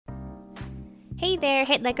Hey there,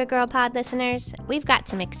 Hit Like a Girl pod listeners. We've got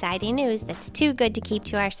some exciting news that's too good to keep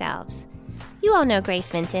to ourselves. You all know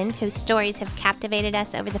Grace Minton, whose stories have captivated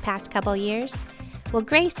us over the past couple years. Well,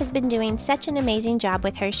 Grace has been doing such an amazing job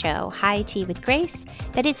with her show, High Tea with Grace,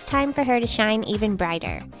 that it's time for her to shine even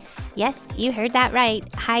brighter. Yes, you heard that right.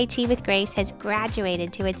 High Tea with Grace has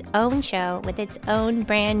graduated to its own show with its own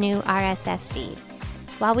brand new RSS feed.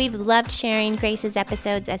 While we've loved sharing Grace's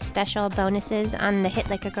episodes as special bonuses on the Hit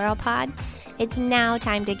Like a Girl pod, it's now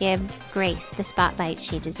time to give Grace the spotlight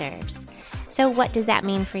she deserves. So what does that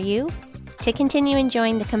mean for you? To continue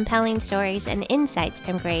enjoying the compelling stories and insights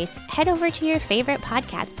from Grace, head over to your favorite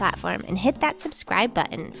podcast platform and hit that subscribe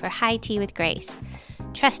button for High Tea with Grace.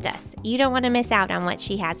 Trust us, you don't want to miss out on what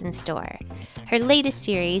she has in store. Her latest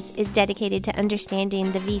series is dedicated to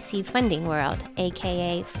understanding the VC funding world,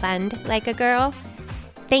 aka Fund Like a Girl.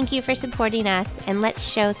 Thank you for supporting us, and let's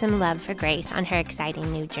show some love for Grace on her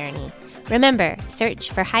exciting new journey. Remember,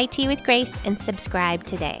 search for High Tea with Grace and subscribe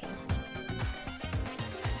today.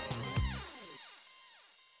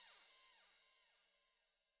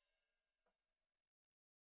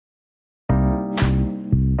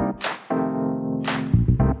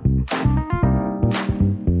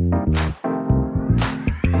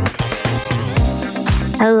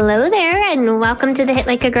 Hello there, and welcome to the Hit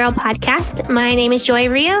Like a Girl podcast. My name is Joy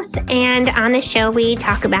Rios, and on this show, we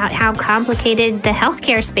talk about how complicated the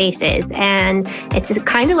healthcare space is. And it's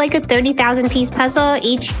kind of like a 30,000-piece puzzle.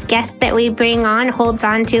 Each guest that we bring on holds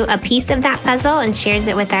on to a piece of that puzzle and shares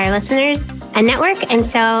it with our listeners and network. And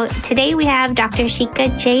so today we have Dr.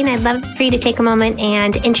 Shikha Jain. I'd love for you to take a moment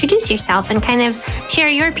and introduce yourself and kind of share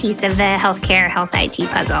your piece of the healthcare, health IT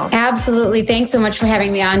puzzle. Absolutely. Thanks so much for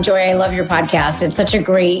having me on, Joy. I love your podcast. It's such a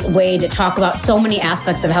great way to talk about so many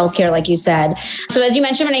aspects of healthcare, like you said. So as you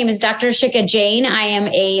mentioned, my name is Dr. Shikha Jain. I am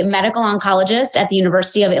a medical oncologist at the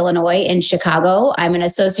University of Illinois in Chicago. I'm an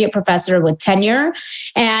associate professor with tenure,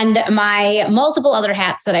 and my multiple other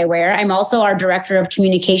hats that I wear. I'm also our director of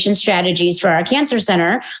communication strategies for our cancer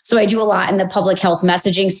center. So I do a lot in the public health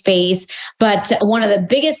messaging space. But one of the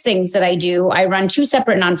biggest things that I do, I run two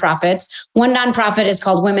separate nonprofits. One nonprofit is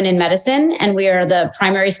called Women in Medicine, and we are the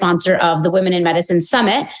primary sponsor of the Women in Medicine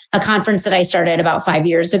Summit, a conference that I started about 5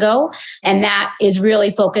 years ago. And that is really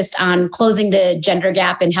focused on closing the gender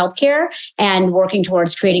gap in healthcare and working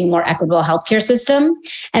towards creating a more equitable healthcare system.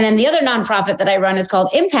 And then the other nonprofit that I run is called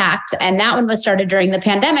Impact. And that one was started during the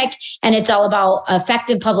pandemic. And it's all about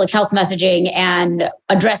effective public health messaging and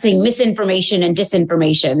addressing misinformation and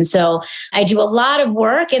disinformation. So I do a lot of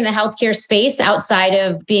work in the healthcare space outside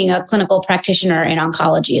of being a clinical practitioner in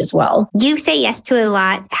oncology as well. You say yes to a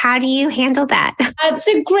lot. How do you handle that? That's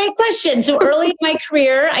a great question. So early in my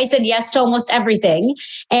career, I said yes to almost everything.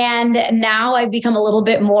 And now I've become a little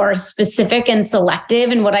bit more specific and selective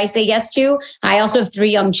in what I say yes to. I also have 3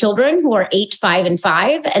 young children who are 8, 5, and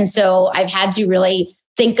 5. And so I've had to really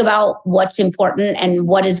think about what's important and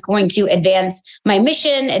what is going to advance my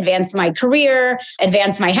mission, advance my career,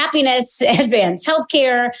 advance my happiness, advance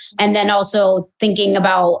healthcare, and then also thinking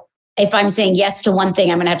about if I'm saying yes to one thing,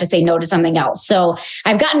 I'm going to have to say no to something else. So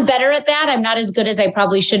I've gotten better at that. I'm not as good as I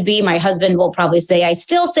probably should be. My husband will probably say I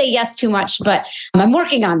still say yes too much, but I'm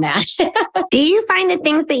working on that. Do you find the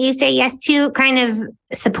things that you say yes to kind of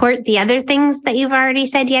support the other things that you've already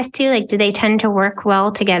said yes to? Like, do they tend to work well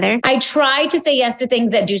together? I try to say yes to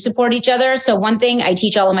things that do support each other. So one thing I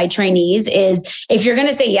teach all of my trainees is if you're going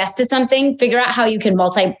to say yes to something, figure out how you can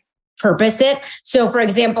multi-purpose it. So for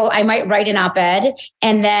example, I might write an op-ed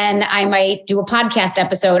and then I might do a podcast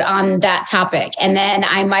episode on that topic. And then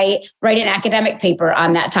I might write an academic paper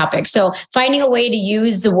on that topic. So finding a way to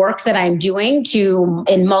use the work that I'm doing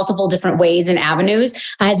in multiple different ways and avenues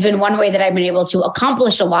has been one way that I've been able to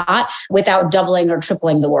accomplish a lot without doubling or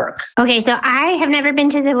tripling the work. Okay, so I have never been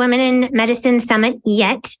to the Women in Medicine Summit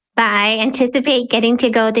yet, but I anticipate getting to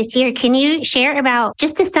go this year. Can you share about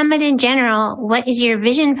just the summit in general? What is your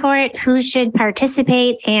vision for it? Who should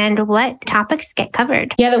participate and what topics get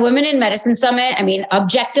covered? Yeah, the Women in Medicine Summit, I mean,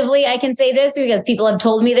 objectively, I can say this because people have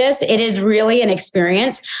told me this. It is really an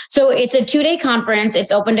experience. So it's a 2-day conference.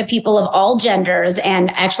 It's open to people of all genders.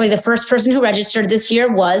 And actually, the first person who registered this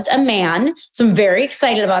year was a man. So I'm very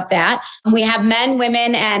excited about that. We have men,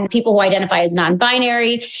 women, and people who identify as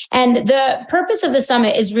non-binary. And the purpose of the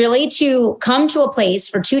summit is really really to come to a place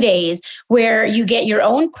for 2 days where you get your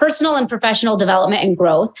own personal and professional development and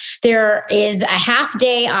growth. There is a half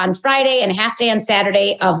day on Friday and a half day on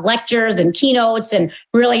Saturday of lectures and keynotes and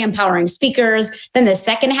really empowering speakers. Then the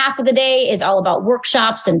second half of the day is all about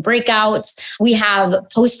workshops and breakouts. We have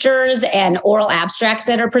posters and oral abstracts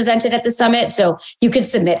that are presented at the summit. So you could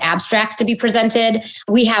submit abstracts to be presented.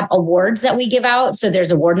 We have awards that we give out. So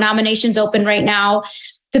there's award nominations open right now.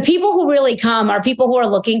 The people who really come are people who are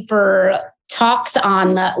looking for talks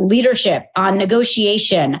on leadership, on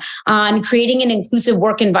negotiation, on creating an inclusive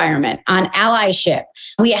work environment, on allyship.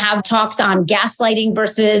 We have talks on gaslighting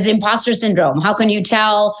versus imposter syndrome. How can you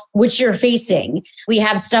tell which you're facing? We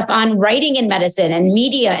have stuff on writing in medicine and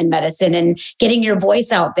media in medicine and getting your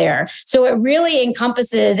voice out there. So it really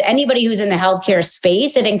encompasses anybody who's in the healthcare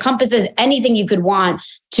space. It encompasses anything you could want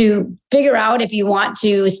to figure out. If you want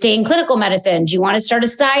to stay in clinical medicine, do you want to start a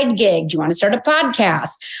side gig? Do you want to start a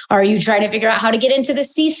podcast? Are you trying to figure out how to get into the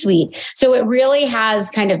C-suite? So it really has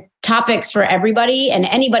kind of topics for everybody and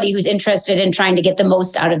anybody who's interested in trying to get the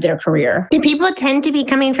most out of their career. Do people tend to be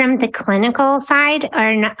coming from the clinical side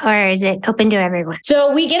or not, or is it open to everyone?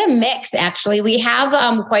 So we get a mix, actually. We have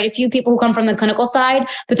quite a few people who come from the clinical side,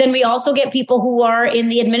 but then we also get people who are in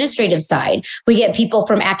the administrative side. We get people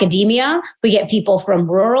from academia. We get people from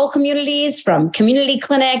rural communities, from community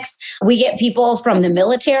clinics. We get people from the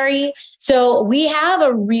military. So we have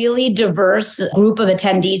a really diverse group of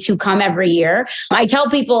attendees who come every year. I tell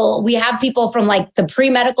people we have people from like the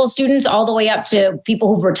pre-medical students all the way up to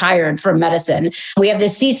people who've retired from medicine. We have the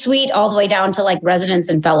C-suite all the way down to like residents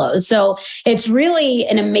and fellows. So it's really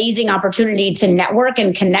an amazing opportunity to network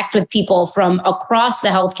and connect with people from across the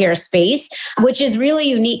healthcare space, which is really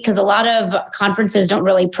unique because a lot of conferences don't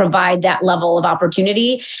really provide that level of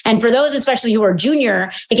opportunity. And for those, especially who are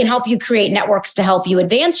junior, it can help you create networks to help you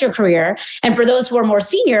advance your career. And for those who are more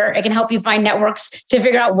senior, it can help you find networks to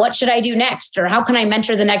figure out what should I do next, or how can I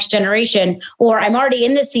mentor the next generation, or I'm already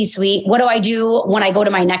in the C-suite. What do I do when I go to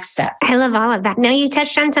my next step? I love all of that. Now, you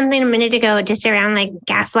touched on something a minute ago, just around like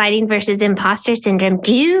gaslighting versus imposter syndrome.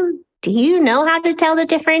 Do you know how to tell the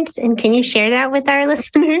difference? And can you share that with our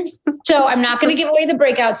listeners? So I'm not going to give away the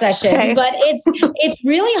breakout session, okay, but it's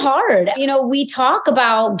really hard. You know, we talk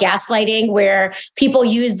about gaslighting where people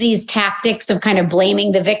use these tactics of kind of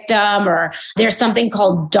blaming the victim, or there's something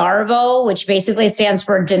called DARVO, which basically stands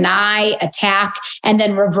for deny, attack, and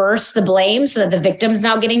then reverse the blame so that the victim's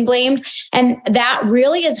now getting blamed. And that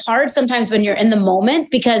really is hard sometimes when you're in the moment,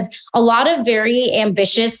 because a lot of very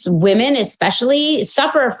ambitious women especially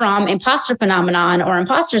suffer from imposter phenomenon or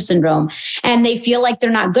imposter syndrome, and they feel like they're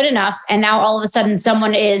not good enough. And now all of a sudden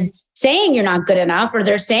someone is saying you're not good enough, or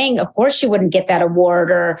they're saying, of course you wouldn't get that award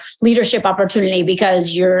or leadership opportunity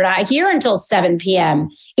because you're not here until 7 p.m.,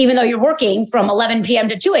 even though you're working from 11 p.m.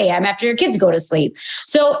 to 2 a.m. after your kids go to sleep.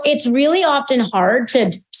 So it's really often hard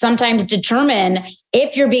to sometimes determine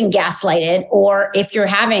if you're being gaslighted or if you're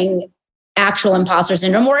having actual imposter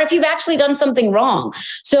syndrome, or if you've actually done something wrong.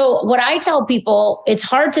 So what I tell people, it's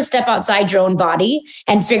hard to step outside your own body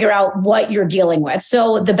and figure out what you're dealing with.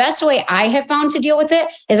 So the best way I have found to deal with it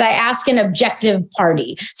is I ask an objective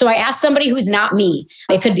party. So I ask somebody who's not me.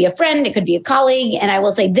 It could be a friend, it could be a colleague, and I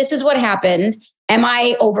will say, this is what happened. Am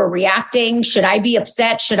I overreacting? Should I be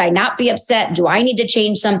upset? Should I not be upset? Do I need to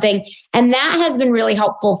change something? And that has been really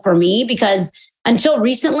helpful for me, because until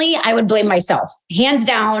recently, I would blame myself. Hands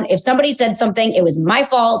down, if somebody said something, it was my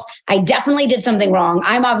fault. I definitely did something wrong.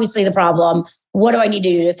 I'm obviously the problem. What do I need to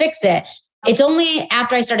do to fix it? It's only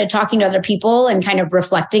after I started talking to other people and kind of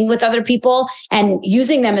reflecting with other people and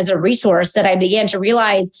using them as a resource that I began to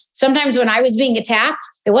realize sometimes when I was being attacked,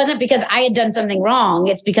 it wasn't because I had done something wrong.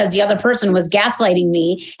 It's because the other person was gaslighting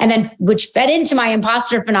me, and then which fed into my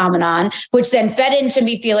imposter phenomenon, which then fed into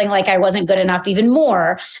me feeling like I wasn't good enough even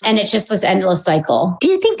more. And it's just this endless cycle. Do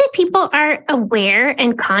you think that people are aware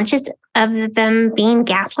and conscious of them being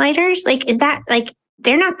gaslighters? Like, is that like,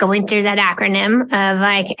 they're not going through that acronym of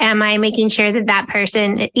like, am I making sure that that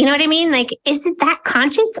person, you know what I mean? Like, is it that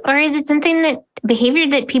conscious, or is it something that behavior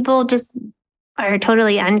that people just are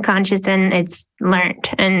totally unconscious and it's learned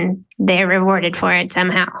and they're rewarded for it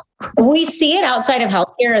somehow? We see it outside of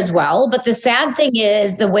healthcare as well. But the sad thing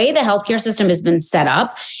is the way the healthcare system has been set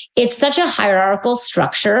up, it's such a hierarchical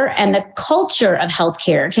structure, and the culture of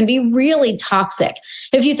healthcare can be really toxic.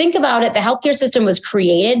 If you think about it, the healthcare system was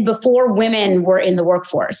created before women were in the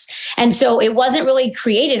workforce. And so it wasn't really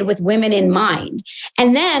created with women in mind.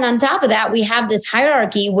 And then on top of that, we have this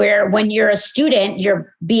hierarchy where when you're a student,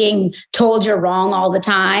 you're being told you're wrong all the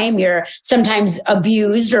time. You're sometimes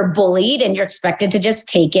abused or bullied bullied and you're expected to just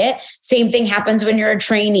take it. Same thing happens when you're a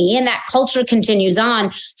trainee, and that culture continues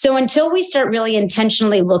on. So until we start really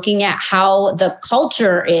intentionally looking at how the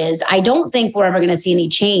culture is, I don't think we're ever going to see any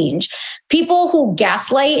change. People who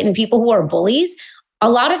gaslight and people who are bullies, a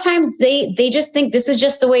lot of times they just think this is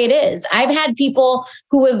just the way it is. I've had people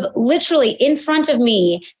who have literally in front of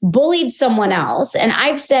me bullied someone else. And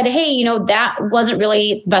I've said, hey, that wasn't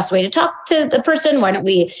really the best way to talk to the person. Why don't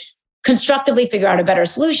we constructively figure out a better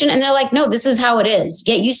solution? And they're like, no, this is how it is.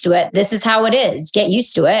 Get used to it. This is how it is. Get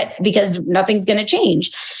used to it, because nothing's going to change.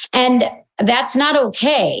 And that's not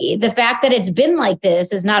okay. The fact that it's been like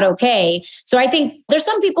this is not okay. So I think there's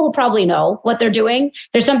some people who probably know what they're doing.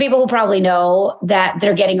 There's some people who probably know that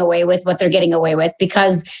they're getting away with what they're getting away with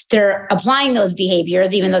because they're applying those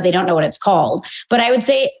behaviors, even though they don't know what it's called. But I would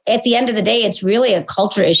say at the end of the day, it's really a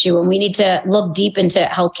culture issue, and we need to look deep into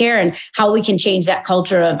healthcare and how we can change that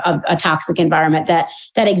culture of a toxic environment that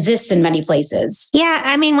exists in many places. Yeah.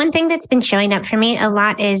 I mean, one thing that's been showing up for me a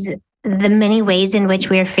lot is the many ways in which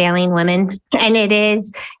we're failing women. And it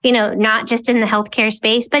is, not just in the healthcare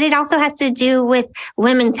space, but it also has to do with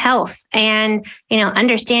women's health and,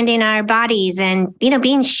 understanding our bodies and,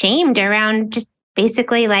 being shamed around just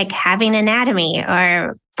basically like having anatomy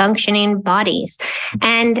or functioning bodies.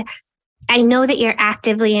 And I know that you're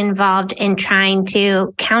actively involved in trying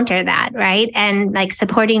to counter that, right? And like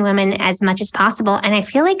supporting women as much as possible. And I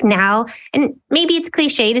feel like now, and maybe it's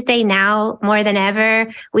cliche to say now more than ever,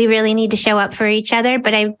 we really need to show up for each other.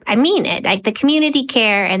 But I mean it, like the community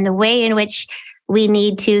care and the way in which we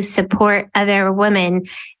need to support other women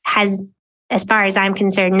has, as far as I'm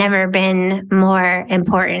concerned, never been more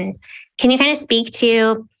important. Can you kind of speak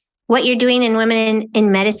to what you're doing in women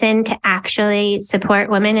in medicine to actually support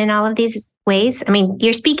women in all of these ways? I mean,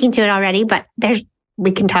 you're speaking to it already, but we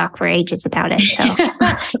can talk for ages about it. So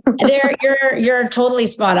you're totally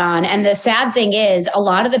spot on. And the sad thing is, a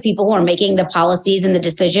lot of the people who are making the policies and the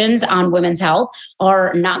decisions on women's health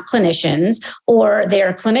are not clinicians, or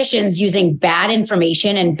they're clinicians using bad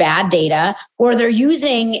information and bad data, or they're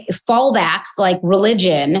using fallbacks like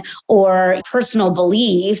religion or personal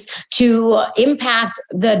beliefs to impact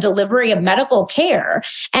the delivery of medical care.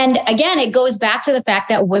 And again, it goes back to the fact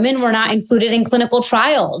that women were not included in clinical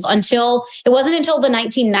trials it wasn't until the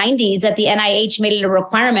 1990s that the NIH made it a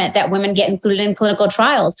requirement that women get included in clinical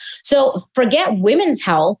trials. So forget women's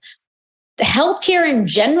health. Healthcare in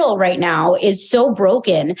general right now is so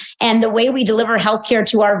broken, and the way we deliver healthcare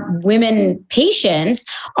to our women patients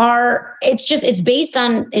it's based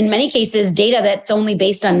on, in many cases, data that's only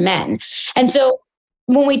based on men. And so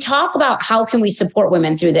when we talk about how can we support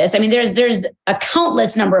women through this, I mean, there's a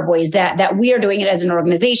countless number of ways that we are doing it as an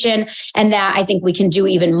organization, and that I think we can do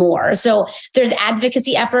even more. So there's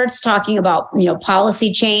advocacy efforts talking about,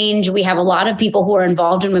 policy change. We have a lot of people who are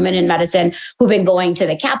involved in women in medicine who've been going to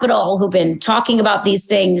the Capitol, who've been talking about these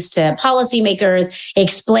things to policymakers,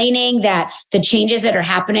 explaining that the changes that are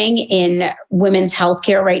happening in women's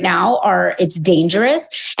healthcare right now it's dangerous.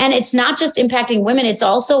 And it's not just impacting women, it's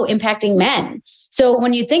also impacting men. So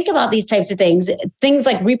when you think about these types of things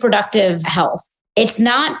like reproductive health, it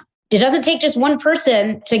doesn't take just one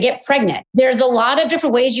person to get pregnant. There's a lot of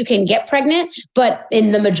different ways you can get pregnant, but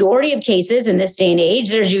in the majority of cases in this day and age,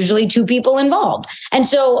 there's usually two people involved. And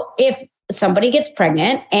so if somebody gets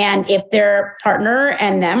pregnant and if their partner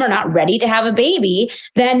and them are not ready to have a baby,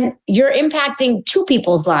 then you're impacting two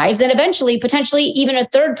people's lives and eventually potentially even a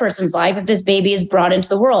third person's life if this baby is brought into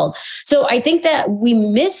the world. So I think that we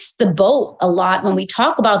miss the boat a lot when we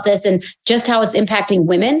talk about this and just how it's impacting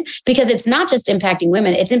women, because it's not just impacting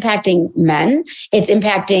women, it's impacting men, it's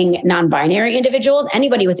impacting non-binary individuals,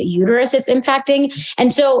 anybody with a uterus it's impacting.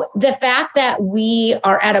 And so the fact that we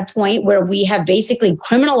are at a point where we have basically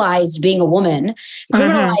criminalized being a woman,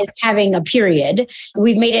 criminalized having a period.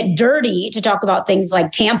 We've made it dirty to talk about things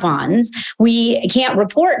like tampons. We can't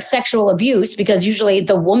report sexual abuse because usually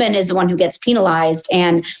the woman is the one who gets penalized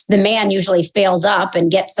and the man usually fails up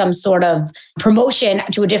and gets some sort of promotion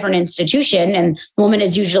to a different institution. And the woman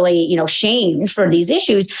is usually, shamed for these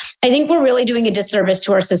issues. I think we're really doing a disservice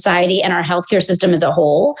to our society and our healthcare system as a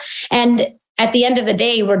whole. And at the end of the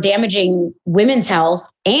day, we're damaging women's health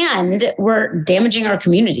and we're damaging our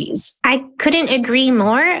communities. I couldn't agree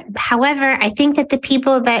more. However, I think that the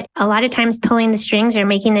people that a lot of times pulling the strings or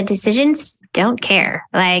making the decisions don't care.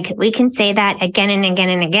 Like we can say that again and again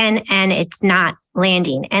and again, and it's not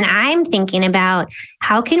landing. And I'm thinking about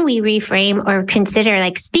how can we reframe or consider,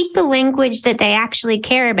 speak the language that they actually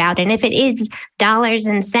care about. And if it is dollars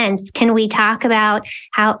and cents, can we talk about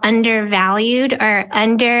how undervalued or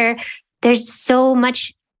there's so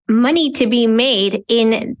much money to be made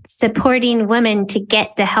in supporting women to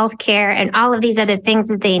get the healthcare and all of these other things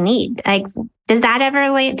that they need. Like, does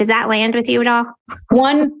that land with you at all?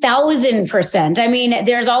 1000%. I mean,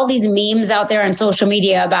 there's all these memes out there on social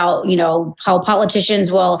media about, how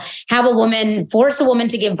politicians will have force a woman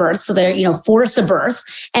to give birth. So they're, force a birth,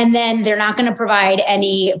 and then they're not going to provide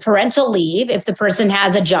any parental leave if the person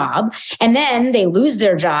has a job. And then they lose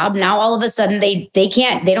their job. Now, all of a sudden they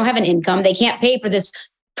don't have an income. They can't pay for this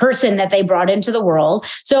person that they brought into the world.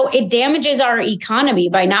 So it damages our economy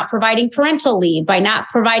by not providing parental leave, by not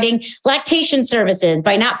providing lactation services,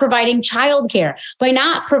 by not providing childcare, by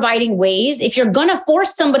not providing ways. If you're going to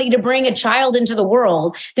force somebody to bring a child into the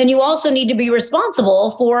world, then you also need to be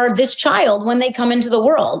responsible for this child when they come into the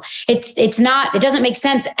world. It doesn't make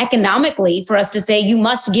sense economically for us to say you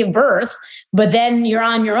must give birth, but then you're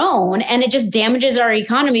on your own. And it just damages our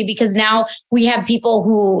economy because now we have people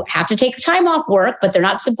who have to take time off work, but they're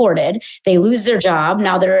not supported. They lose their job.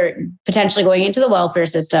 Now they're potentially going into the welfare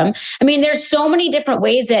system. I mean, there's so many different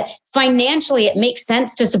ways that financially it makes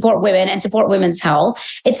sense to support women and support women's health.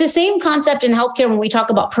 It's the same concept in healthcare when we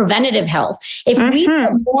talk about preventative health. If we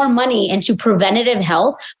put more money into preventative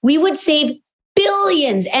health, we would save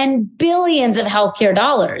billions and billions of healthcare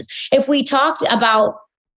dollars. If we talked about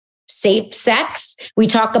safe sex, we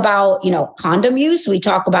talk about, condom use, we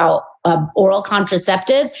talk about oral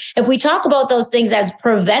contraceptives. If we talk about those things as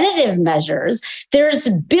preventative measures, there's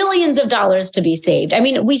billions of dollars to be saved. I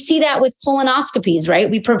mean, we see that with colonoscopies, right?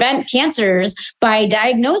 We prevent cancers by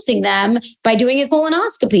diagnosing them by doing a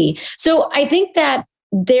colonoscopy. So I think that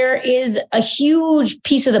there is a huge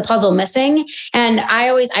piece of the puzzle missing. And I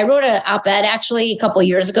wrote an op-ed actually a couple of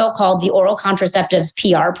years ago called The Oral Contraceptives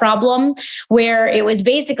PR Problem, where it was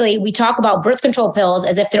basically, we talk about birth control pills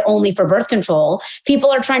as if they're only for birth control.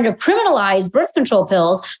 People are trying to criminalize birth control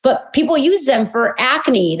pills, but people use them for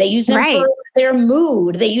acne. They use them for their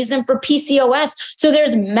mood. They use them for PCOS. So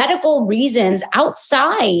there's medical reasons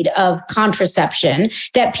outside of contraception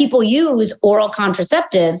that people use oral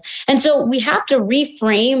contraceptives. And so we have to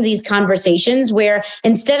reframe these conversations where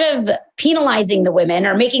instead of penalizing the women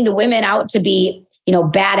or making the women out to be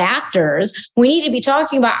bad actors, we need to be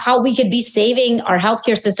talking about how we could be saving our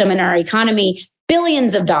healthcare system and our economy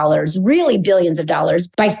billions of dollars, really billions of dollars,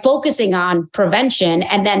 by focusing on prevention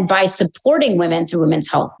and then by supporting women through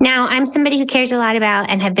women's health. Now, I'm somebody who cares a lot about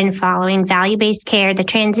and have been following value-based care, the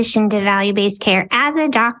transition to value-based care. As a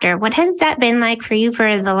doctor, what has that been like for you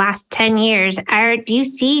for the last 10 years? Do you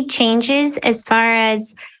see changes as far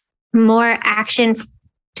as more action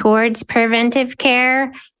towards preventive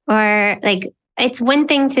care? Or it's one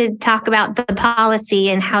thing to talk about the policy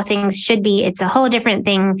and how things should be. It's a whole different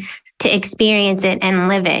thing to experience it and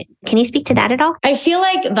live it. Can you speak to that at all? I feel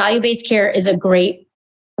like value-based care is a great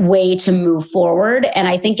way to move forward. And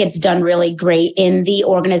I think it's done really great in the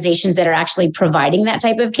organizations that are actually providing that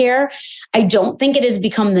type of care. I don't think it has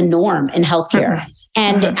become the norm in healthcare.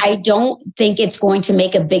 And I don't think it's going to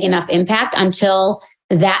make a big enough impact until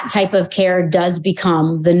that type of care does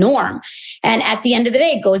become the norm. And at the end of the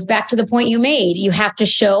day, it goes back to the point you made. You have to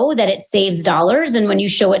show that it saves dollars. And when you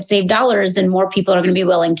show it saved dollars, then more people are going to be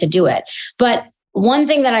willing to do it. But one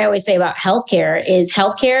thing that I always say about healthcare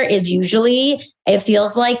is usually, it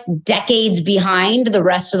feels like decades behind the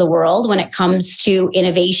rest of the world when it comes to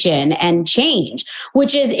innovation and change,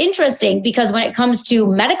 which is interesting because when it comes to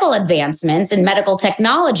medical advancements and medical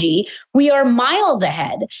technology, we are miles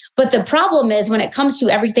ahead. But the problem is when it comes to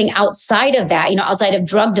everything outside of that, outside of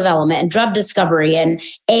drug development and drug discovery and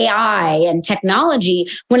AI and technology,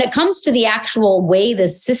 when it comes to the actual way the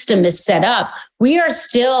system is set up, we are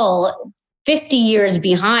still 50 years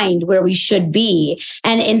behind where we should be.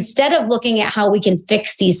 And instead of looking at how we can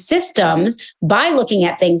fix these systems by looking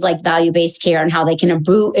at things like value-based care and how they can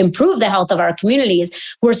improve the health of our communities,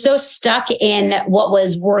 we're so stuck in what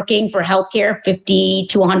was working for healthcare 50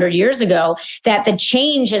 to 100 years ago that the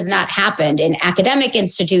change has not happened in academic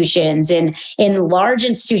institutions, in large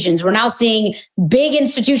institutions. We're now seeing big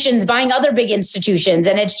institutions buying other big institutions,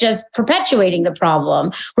 and it's just perpetuating the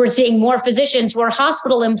problem. We're seeing more physicians who are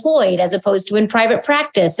hospital employed as opposed to in private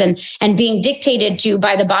practice and being dictated to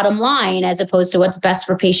by the bottom line as opposed to what's best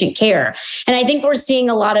for patient care. And I think we're seeing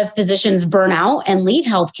a lot of physicians burn out and leave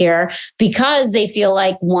healthcare because they feel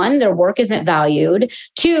like, one, their work isn't valued.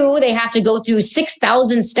 Two, they have to go through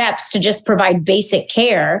 6,000 steps to just provide basic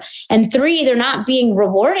care. And three, they're not being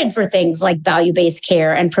rewarded for things like value-based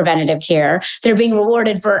care and preventative care. They're being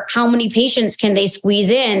rewarded for how many patients can they squeeze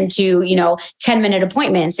into, 10-minute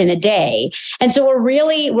appointments in a day. And so we're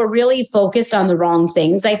really focused focused on the wrong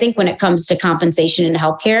things, I think, when it comes to compensation in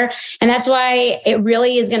healthcare. And that's why it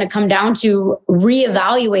really is going to come down to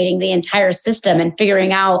reevaluating the entire system and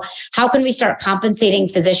figuring out how can we start compensating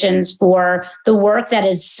physicians for the work that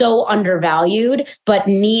is so undervalued, but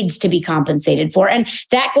needs to be compensated for. And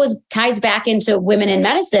that ties back into women in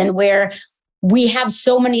medicine, where we have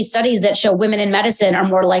so many studies that show women in medicine are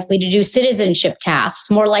more likely to do citizenship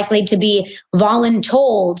tasks, more likely to be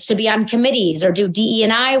voluntold, to be on committees or do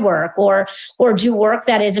DE&I work or do work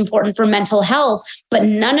that is important for mental health. But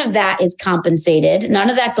none of that is compensated.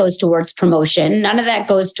 None of that goes towards promotion. None of that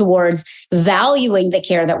goes towards valuing the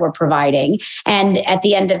care that we're providing. And at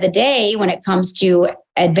the end of the day, when it comes to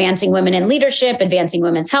advancing women in leadership, advancing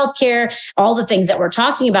women's healthcare, all the things that we're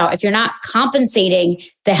talking about, if you're not compensating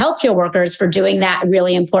the healthcare workers for doing that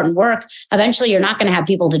really important work, eventually you're not going to have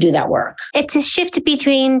people to do that work. It's a shift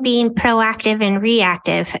between being proactive and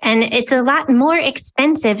reactive. And it's a lot more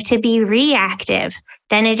expensive to be reactive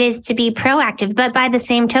than it is to be proactive. But by the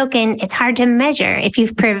same token, it's hard to measure if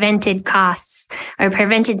you've prevented costs or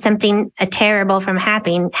prevented something terrible from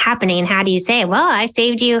happening. How do you say, well, I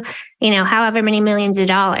saved you, however many millions of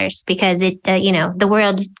dollars because the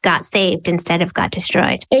world got saved instead of got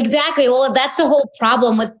destroyed. Exactly. Well, that's the whole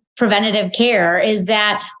problem with preventative care, is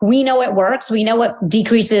that we know it works. We know it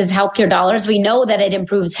decreases healthcare dollars. We know that it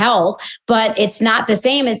improves health, but it's not the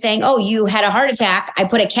same as saying, oh, you had a heart attack, I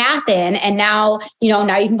put a cath in, and now you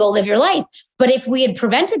can go live your life. But if we had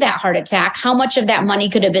prevented that heart attack, how much of that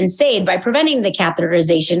money could have been saved by preventing the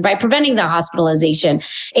catheterization, by preventing the hospitalization?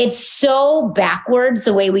 It's so backwards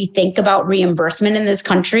the way we think about reimbursement in this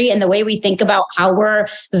country and the way we think about how we're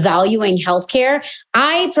valuing healthcare.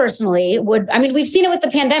 I personally we've seen it with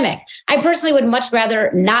the pandemic. I personally would much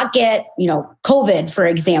rather not get, COVID, for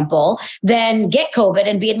example, than get COVID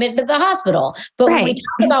and be admitted to the hospital. But When we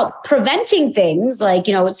talk about preventing things like,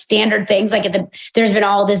 standard things, like there's been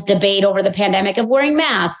all this debate over the pandemic of wearing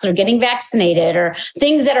masks or getting vaccinated or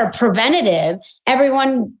things that are preventative,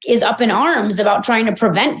 everyone is up in arms about trying to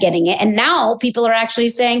prevent getting it. And now people are actually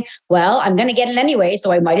saying, well, I'm going to get it anyway,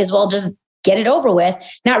 so I might as well just get it over with,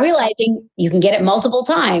 not realizing you can get it multiple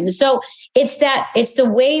times. So it's the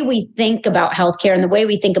way we think about healthcare and the way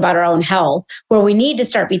we think about our own health, where we need to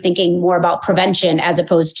start be thinking more about prevention as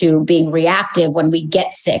opposed to being reactive when we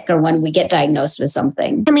get sick or when we get diagnosed with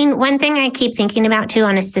something. One thing I keep thinking about too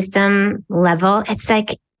on a system level, it's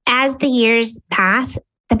like as the years pass,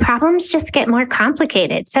 the problems just get more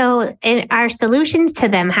complicated. So our solutions to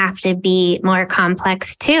them have to be more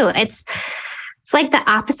complex too. It's like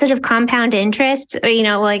the opposite of compound interest,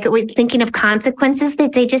 like we're thinking of consequences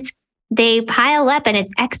that they pile up and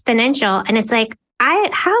it's exponential. And it's like,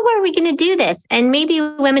 how are we going to do this? And maybe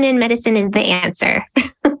women in medicine is the answer.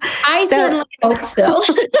 I certainly hope so.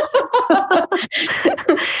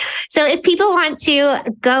 So if people want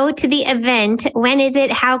to go to the event, when is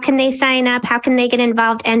it? How can they sign up? How can they get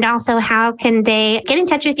involved? And also, how can they get in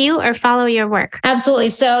touch with you or follow your work?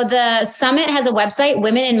 Absolutely. So the summit has a website,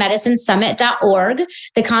 womeninmedicinesummit.org.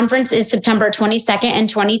 The conference is September 22nd and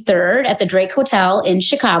 23rd at the Drake Hotel in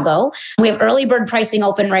Chicago. We have early bird pricing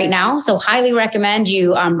open right now, so highly recommend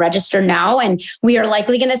you register now. And we are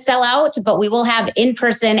likely going to sell out, but we will have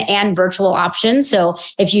in-person and virtual options. So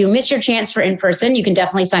if you miss your chance for in-person, you can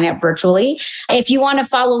definitely sign up virtually. If you want to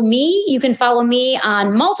follow me, you can follow me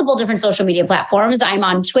on multiple different social media platforms. I'm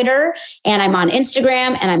on Twitter and I'm on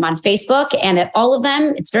Instagram and I'm on Facebook. And at all of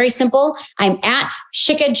them, it's very simple. I'm at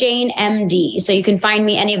Shikha Jain MD. So you can find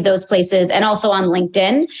me any of those places and also on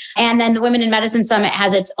LinkedIn. And then the Women in Medicine Summit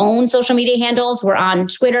has its own social media handles. We're on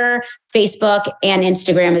Twitter, Facebook, and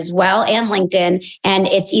Instagram as well, and LinkedIn. And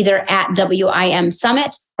it's either at WIM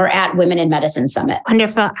Summit or at Women in Medicine Summit.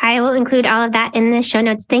 Wonderful. I will include all of that in the show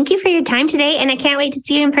notes. Thank you for your time today. And I can't wait to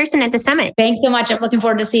see you in person at the summit. Thanks so much. I'm looking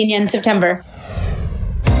forward to seeing you in September.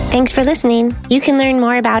 Thanks for listening. You can learn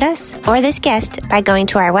more about us or this guest by going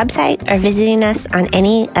to our website or visiting us on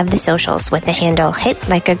any of the socials with the handle Hit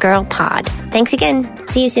Like a Girl Pod. Thanks again.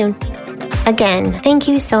 See you soon. Again, thank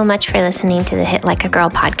you so much for listening to the Hit Like a Girl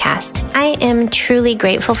podcast. I am truly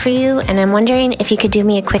grateful for you, and I'm wondering if you could do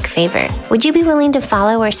me a quick favor. Would you be willing to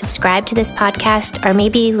follow or subscribe to this podcast, or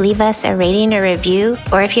maybe leave us a rating or review?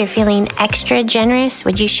 Or if you're feeling extra generous,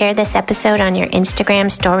 would you share this episode on your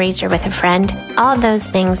Instagram stories or with a friend? All those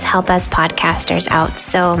things help us podcasters out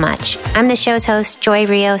so much. I'm the show's host, Joy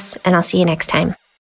Rios, and I'll see you next time.